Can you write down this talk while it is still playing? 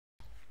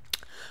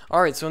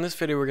Alright, so in this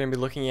video we're going to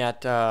be looking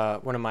at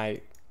one of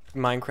my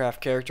Minecraft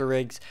character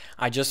rigs.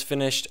 I just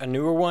finished a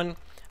newer one.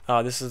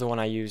 This is the one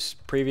I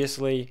used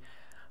previously,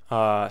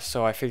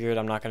 so I figured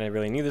I'm not going to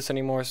really need this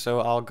anymore, so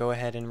I'll go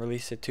ahead and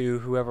release it to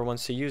whoever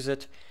wants to use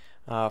it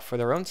for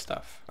their own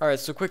stuff. Alright,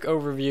 so quick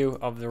overview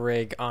of the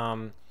rig.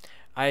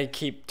 I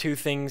keep two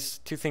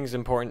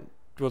important.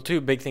 Well,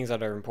 two big things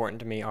that are important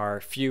to me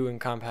are few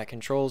and compact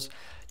controls.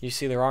 You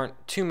see there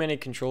aren't too many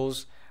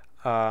controls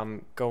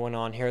going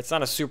on here. It's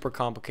not a super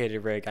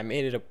complicated rig. I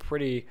made it a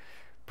pretty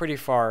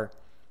far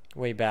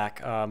way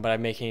back, but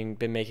I've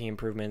been making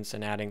improvements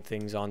and adding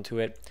things onto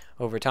it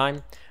over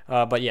time.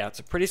 But yeah, it's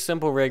a pretty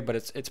simple rig, but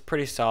it's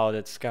pretty solid.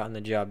 It's gotten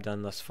the job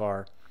done thus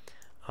far.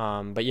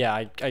 But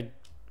yeah,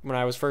 when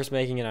I was first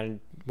making it, I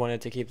wanted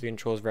to keep the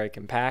controls very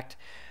compact,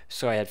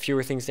 so I had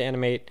fewer things to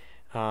animate,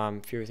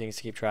 fewer things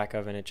to keep track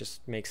of, and it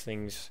just makes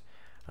things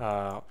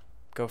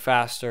go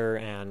faster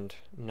and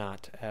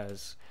not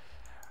as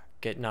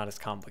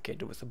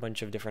complicated with a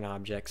bunch of different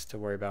objects to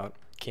worry about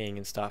keying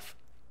and stuff.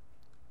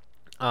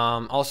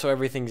 Also,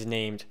 everything's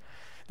named.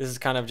 This is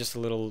kind of just a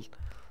little,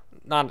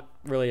 not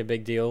really a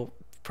big deal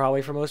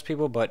probably for most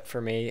people, but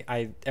for me,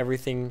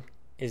 everything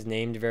is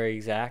named very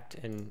exact,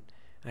 and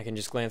I can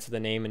just glance at the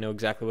name and know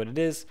exactly what it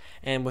is.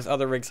 And with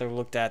other rigs I've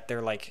looked at,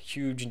 they're like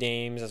huge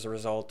names as a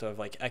result of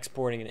like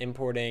exporting and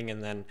importing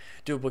and then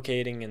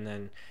duplicating and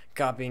then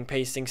copying,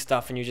 pasting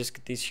stuff, and you just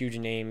get these huge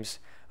names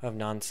of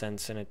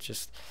nonsense, and it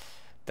just,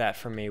 that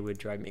for me would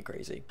drive me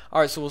crazy.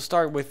 Alright, so we'll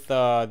start with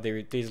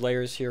these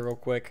layers here real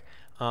quick.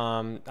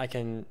 I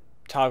can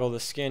toggle the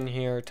skin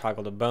here,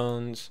 toggle the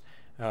bones,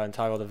 and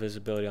toggle the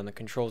visibility on the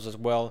controls as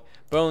well.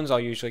 Bones I'll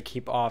usually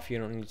keep off, you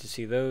don't need to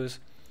see those.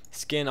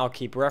 Skin I'll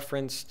keep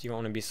referenced, you don't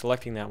want to be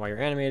selecting that while you're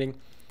animating.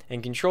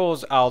 And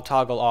controls I'll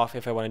toggle off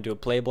if I want to do a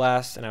play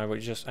blast and I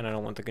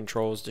don't want the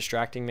controls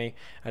distracting me.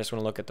 I just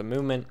want to look at the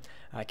movement.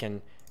 I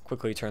can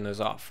quickly turn those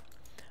off.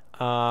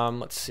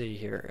 Let's see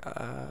here.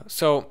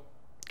 So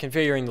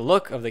configuring the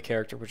look of the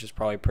character, which is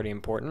probably pretty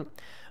important.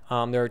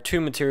 There are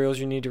two materials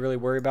you need to really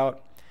worry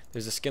about.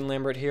 There's a skin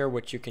Lambert here,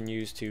 which you can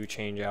use to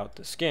change out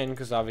the skin,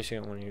 because obviously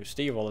you don't want to use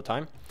Steve all the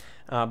time.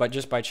 But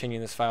just by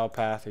changing this file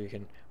path, or you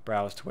can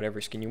browse to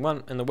whatever skin you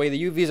want. And the way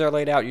the UVs are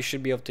laid out, you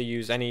should be able to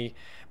use any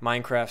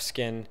Minecraft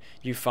skin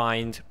you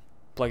find,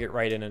 plug it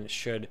right in, and it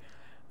should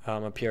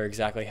appear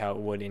exactly how it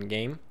would in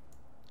game.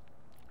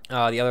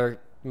 The other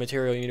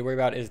material you need to worry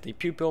about is the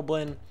pupil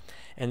blend,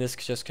 and this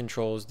just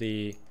controls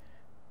the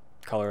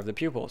color of the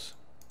pupils.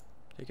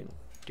 You can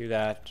do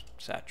that,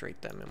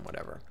 saturate them, and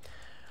whatever.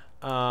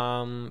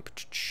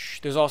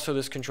 There's also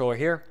this controller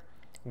here,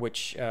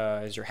 which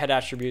is your head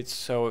attributes.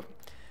 So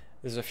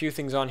there's a few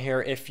things on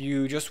here. If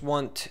you just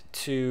want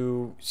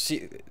to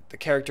see the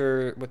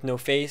character with no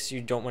face,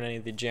 you don't want any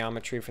of the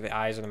geometry for the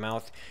eyes or the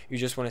mouth, you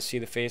just want to see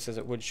the face as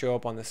it would show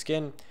up on the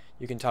skin,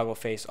 you can toggle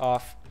face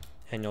off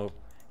and you'll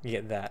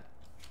get that.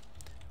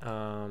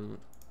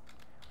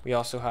 We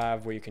also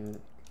have where you can,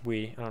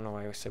 I don't know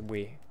why I said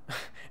we.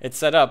 It's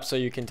set up so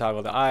you can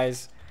toggle the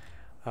eyes,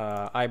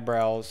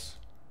 eyebrows,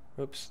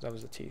 oops, that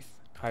was the teeth,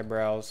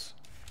 eyebrows,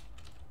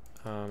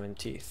 and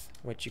teeth,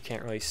 which you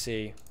can't really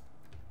see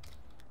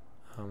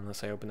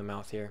unless I open the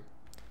mouth here.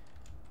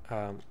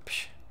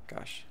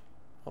 Gosh,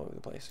 all over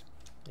the place.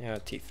 Yeah,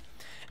 teeth.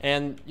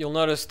 And you'll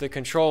notice the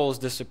controls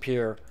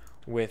disappear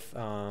with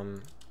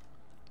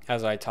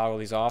as I toggle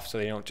these off, so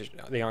they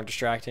aren't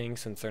distracting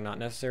since they're not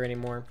necessary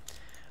anymore,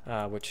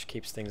 which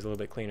keeps things a little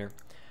bit cleaner.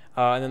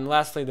 And then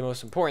lastly, the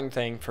most important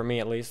thing, for me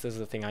at least, this is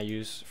the thing I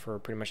use for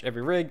pretty much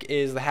every rig,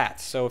 is the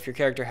hats. So if your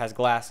character has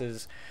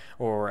glasses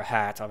or a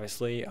hat,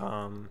 obviously,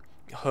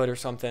 hood or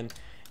something,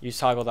 you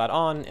toggle that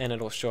on and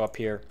it'll show up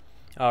here.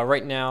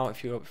 Right now,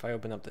 if I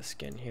open up the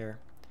skin here,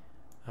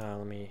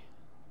 let me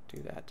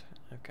do that.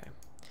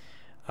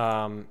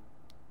 Okay.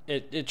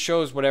 It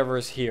shows whatever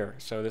is here.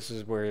 So this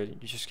is where your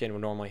skin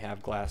would normally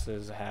have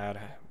glasses, a hat,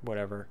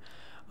 whatever.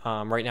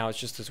 Right now it's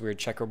just this weird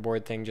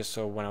checkerboard thing, just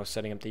so when I was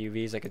setting up the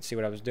UVs I could see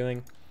what I was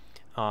doing.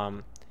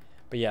 But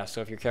yeah,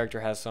 so if your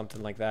character has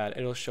something like that,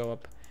 it'll show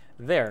up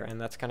there,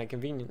 and that's kind of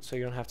convenient, so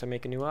you don't have to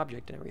make a new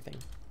object and everything.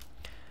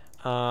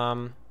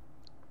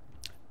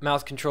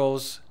 Mouse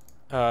controls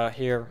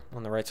here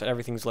on the right side,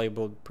 everything's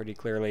labeled pretty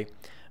clearly.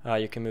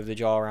 You can move the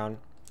jaw around.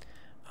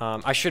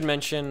 I should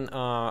mention,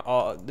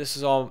 this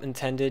is all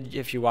intended,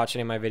 if you watch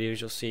any of my videos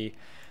you'll see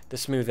the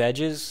smooth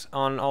edges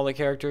on all the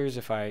characters.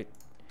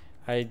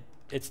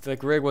 The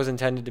rig was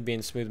intended to be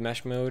in smooth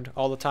mesh mode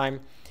all the time.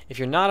 If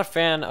you're not a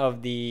fan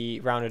of the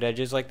rounded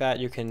edges like that,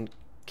 you can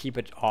keep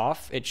it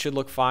off. It should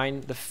look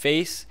fine. The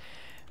face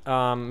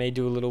may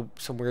do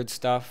some weird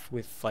stuff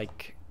with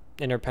like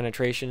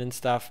interpenetration and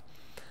stuff.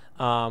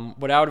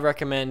 What I would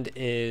recommend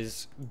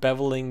is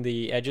beveling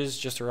the edges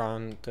just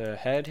around the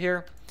head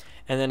here,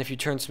 and then if you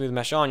turn smooth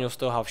mesh on, you'll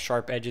still have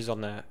sharp edges on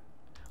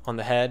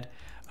the head,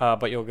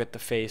 but you'll get the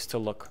face to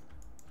look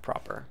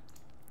proper.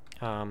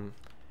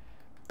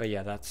 But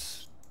yeah,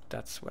 that's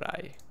what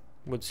I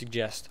would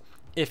suggest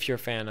if you're a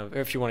fan of,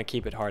 if you want to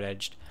keep it hard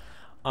edged.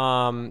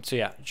 So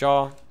yeah,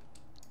 jaw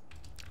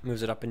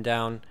moves it up and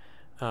down.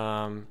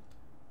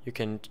 You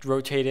can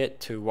rotate it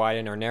to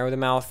widen or narrow the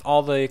mouth.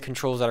 All the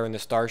controls that are in the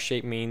star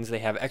shape means they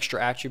have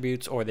extra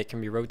attributes or they can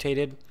be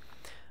rotated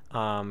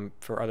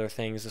for other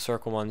things. The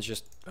circle ones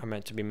just are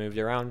meant to be moved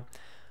around.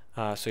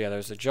 So yeah,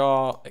 there's the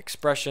jaw.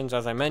 Expressions,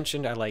 as I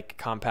mentioned, I like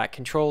compact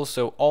controls.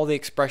 So all the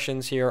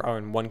expressions here are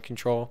in one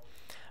control.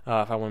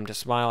 If I want him to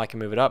smile, I can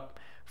move it up.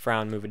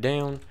 Frown, move it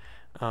down.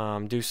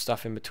 Do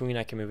stuff in between,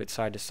 I can move it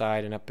side to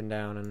side and up and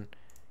down and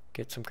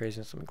get some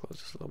craziness. Let me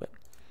close this a little bit.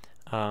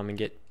 And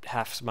get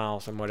half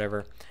smiles and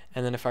whatever.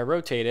 And then if I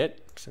rotate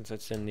it, since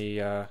it's in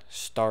the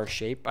star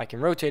shape, I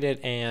can rotate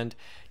it and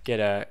get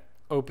a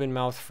open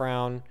mouth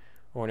frown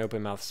or an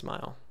open mouth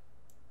smile.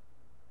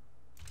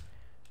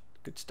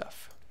 Good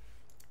stuff.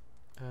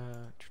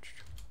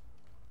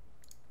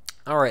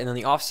 Alright, and then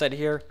the offset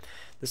here.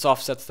 This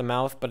offsets the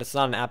mouth, but it's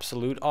not an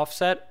absolute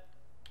offset.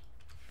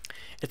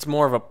 It's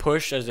more of a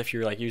push, as if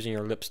you're like using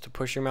your lips to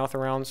push your mouth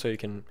around, so you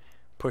can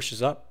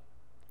pushes up,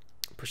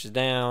 pushes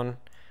down.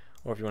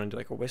 Or if you want to do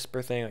like a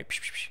whisper thing, like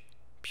psh, psh,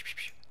 psh, psh,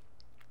 psh,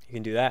 you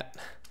can do that.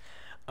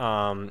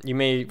 You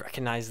may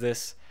recognize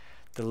this,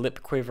 the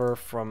lip quiver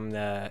from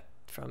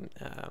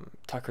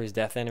Tucker's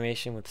death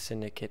animation with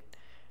Syndicate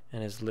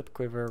and his lip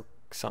quiver,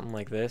 something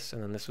like this.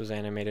 And then this was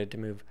animated to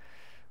move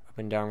up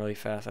and down really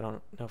fast. I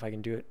don't know if I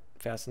can do it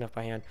fast enough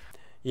by hand.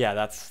 Yeah,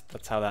 that's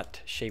how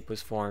that shape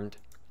was formed.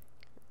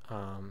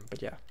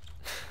 But yeah.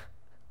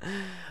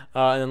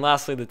 And then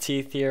lastly, the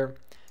teeth here.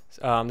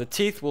 The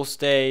teeth will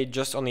stay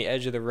just on the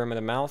edge of the rim of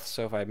the mouth,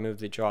 so if I move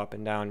the jaw up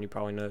and down, you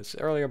probably noticed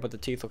it earlier, but the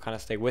teeth will kind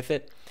of stay with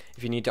it.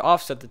 If you need to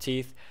offset the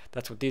teeth,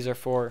 that's what these are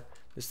for.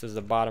 This is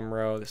the bottom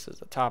row, this is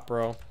the top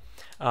row.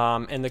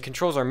 And the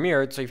controls are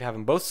mirrored, so if you have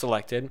them both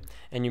selected,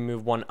 and you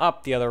move one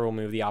up, the other will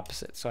move the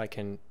opposite. So I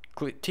can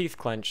teeth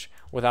clench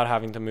without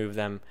having to move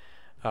them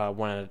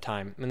one at a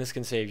time. And this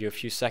can save you a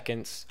few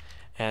seconds,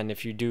 and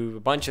if you do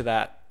a bunch of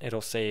that,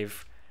 it'll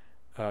save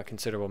a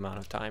considerable amount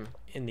of time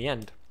in the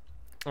end.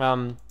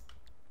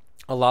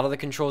 A lot of the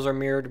controls are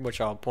mirrored,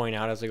 which I'll point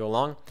out as I go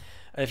along.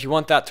 If you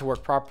want that to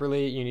work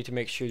properly, you need to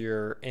make sure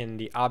you're in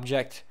the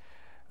object.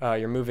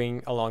 You're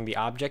moving along the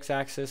object's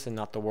axis and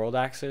not the world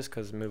axis,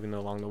 because moving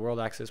along the world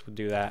axis would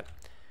do that,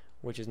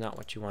 which is not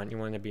what you want. You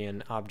want to be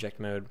in object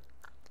mode,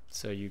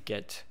 so you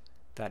get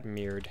that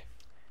mirrored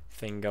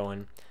thing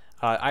going.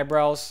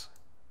 Eyebrows,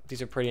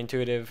 these are pretty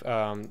intuitive.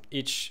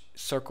 Each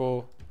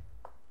circle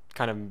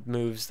kind of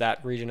moves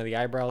that region of the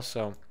eyebrows,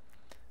 so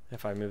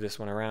if I move this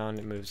one around,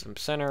 it moves them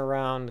center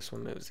around. This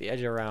one moves the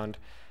edge around.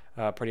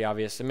 Pretty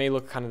obvious. It may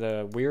look kind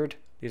of weird.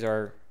 These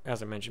are,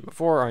 as I mentioned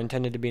before, are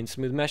intended to be in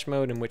smooth mesh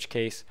mode, in which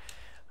case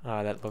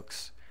that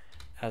looks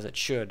as it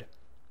should.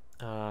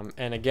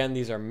 And again,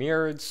 these are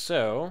mirrored,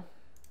 so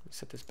let me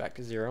set this back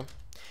to 0.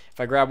 If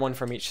I grab one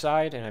from each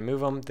side and I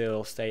move them,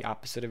 they'll stay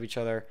opposite of each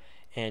other,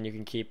 and you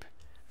can keep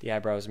the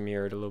eyebrows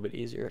mirrored a little bit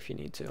easier if you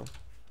need to.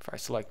 If I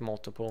select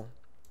multiple,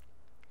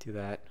 do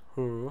that.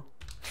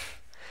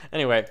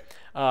 Anyway,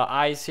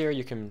 eyes here,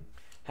 you can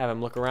have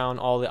them look around.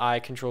 All the eye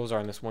controls are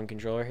in this one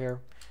controller here.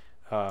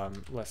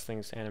 Less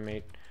things to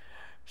animate.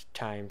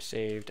 Time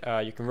saved.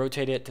 You can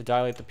rotate it to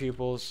dilate the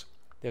pupils.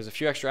 There's a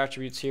few extra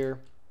attributes here.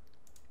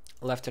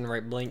 Left and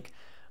right blink.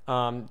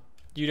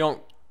 You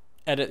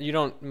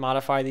don't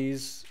modify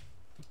these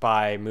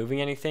by moving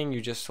anything.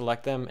 You just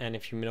select them, and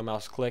if you middle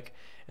mouse click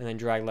and then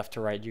drag left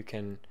to right, you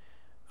can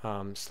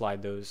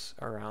slide those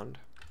around,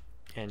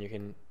 and you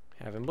can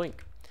have them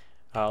blink.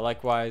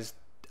 Likewise,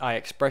 eye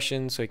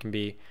expression, so it can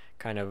be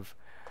kind of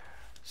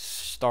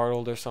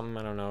startled or something,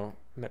 I don't know,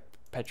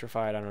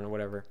 petrified, I don't know,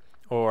 whatever,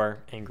 or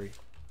angry.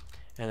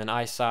 And then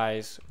eye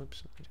size,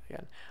 oops,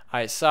 again,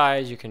 eye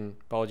size, you can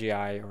bulgy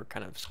eye or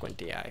kind of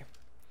squinty eye.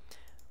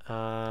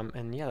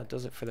 And yeah, that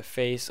does it for the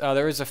face.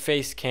 There is a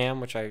face cam,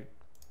 which I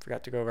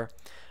forgot to go over.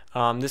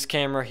 This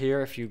camera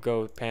here, if you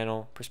go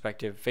panel,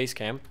 perspective, face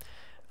cam,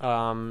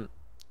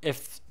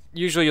 if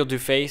usually you'll do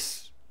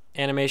face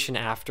animation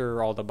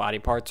after all the body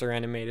parts are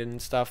animated and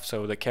stuff,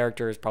 so the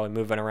character is probably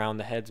moving around,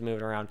 the head's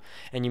moving around,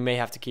 and you may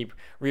have to keep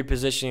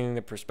repositioning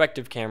the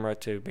perspective camera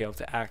to be able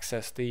to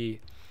access the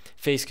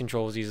face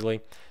controls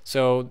easily.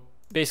 So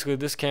basically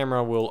this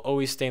camera will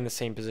always stay in the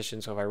same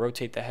position, so if I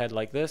rotate the head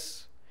like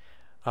this,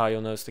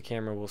 you'll notice the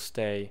camera will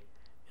stay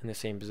in the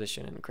same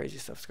position, and crazy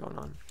stuff's going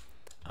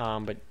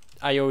on. But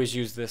I always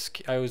use this,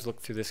 I always look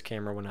through this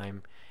camera when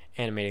I'm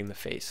animating the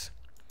face.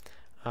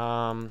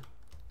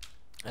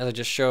 As I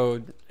just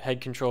showed, head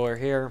controller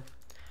here,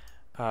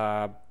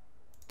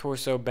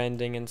 torso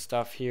bending and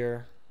stuff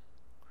here.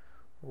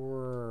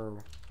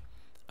 You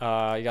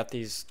got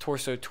these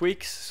torso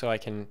tweaks, so I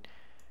can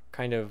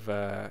kind of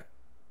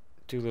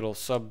do little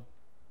sub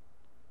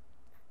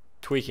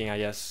tweaking, I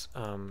guess,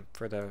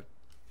 for the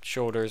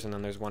shoulders, and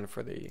then there's one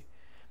for the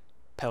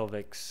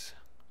pelvis.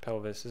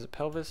 Is it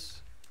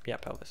pelvis? Yeah,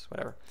 pelvis,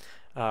 whatever.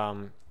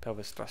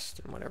 Pelvis thrust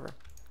and whatever.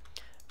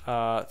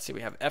 Let's see,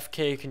 we have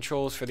FK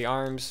controls for the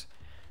arms.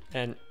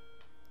 And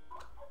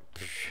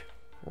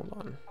hold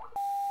on.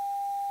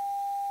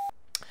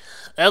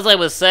 As I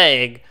was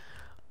saying,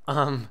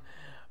 yeah,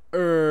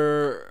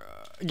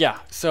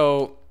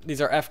 so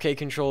these are FK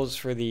controls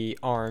for the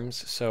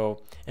arms.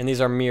 So, and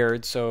these are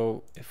mirrored.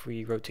 So if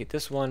we rotate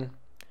this one,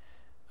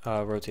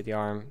 rotate the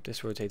arm,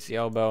 this rotates the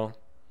elbow.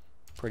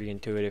 Pretty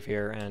intuitive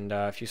here. And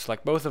if you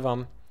select both of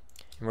them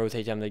and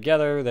rotate them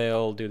together,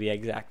 they'll do the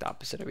exact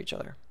opposite of each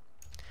other.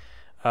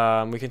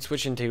 We can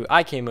switch into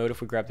IK mode if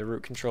we grab the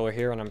root controller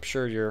here, and I'm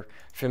sure you're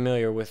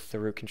familiar with the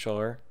root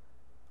controller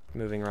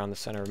moving around the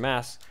center of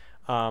mass.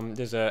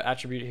 There's an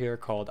attribute here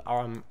called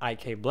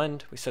IK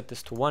blend. We set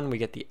this to 1, we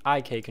get the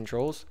IK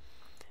controls,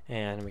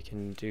 and we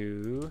can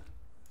do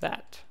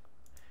that.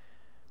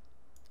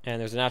 And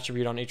there's an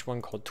attribute on each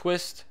one called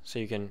twist, so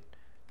you can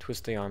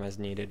twist the arm as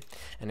needed.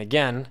 And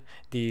again,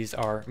 these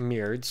are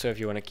mirrored, so if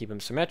you want to keep them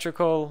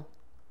symmetrical,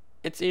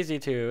 it's easy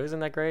to. Isn't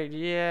that great?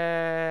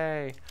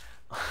 Yay!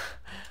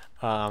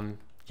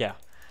 Yeah.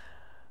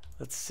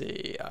 Let's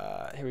see.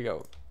 Here we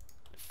go.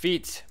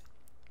 Feet.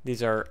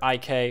 These are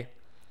IK.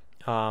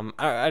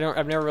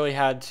 I've never really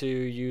had to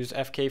use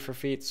FK for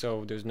feet,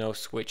 so there's no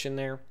switch in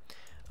there.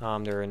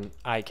 They're in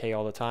IK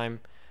all the time.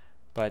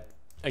 But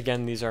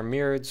again, these are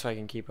mirrored, so I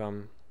can keep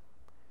them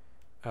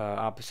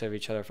opposite of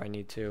each other if I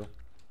need to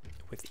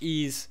with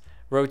ease.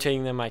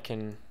 Rotating them, I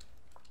can,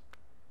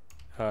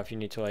 if you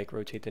need to like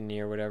rotate the knee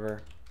or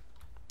whatever.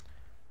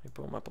 Let me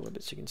pull them up a little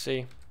bit so you can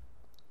see.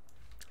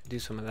 Do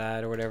some of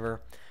that or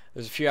whatever.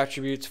 There's a few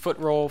attributes. Foot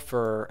roll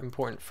for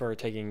important for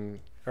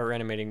taking or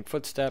animating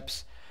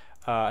footsteps,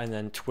 and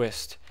then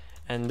twist.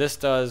 And this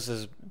does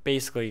is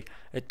basically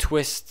it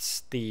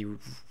twists the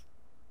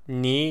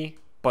knee,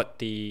 but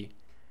the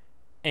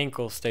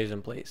ankle stays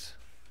in place.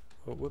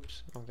 Oh,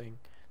 whoops, wrong thing.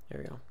 There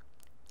we go.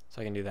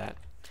 So I can do that.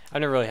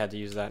 I've never really had to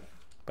use that,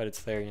 but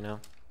it's there, you know,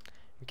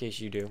 in case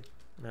you do.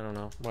 I don't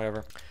know,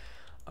 whatever.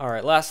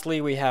 Alright,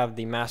 lastly we have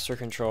the master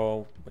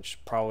control, which is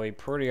probably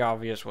pretty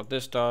obvious what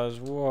this does.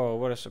 Whoa,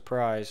 what a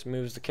surprise.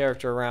 Moves the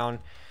character around,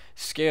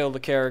 scale the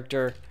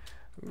character,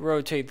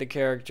 rotate the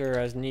character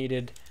as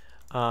needed,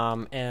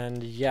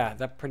 and yeah,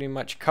 that pretty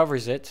much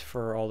covers it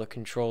for all the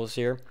controls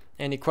here.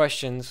 Any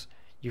questions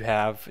you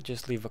have,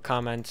 just leave a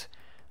comment.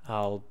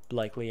 I'll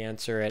likely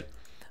answer it.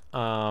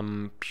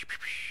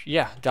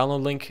 Yeah,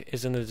 download link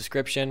is in the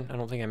description. I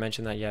don't think I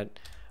mentioned that yet.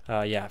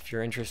 Yeah, if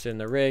you're interested in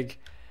the rig,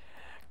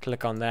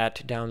 click on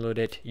that, download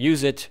it,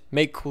 use it,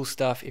 make cool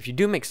stuff. If you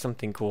do make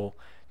something cool,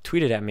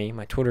 tweet it at me.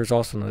 My Twitter is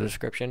also in the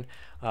description,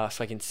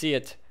 so I can see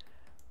it.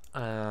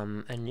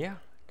 And yeah,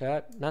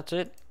 that's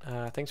it.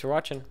 Thanks for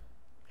watching,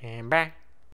 and bye.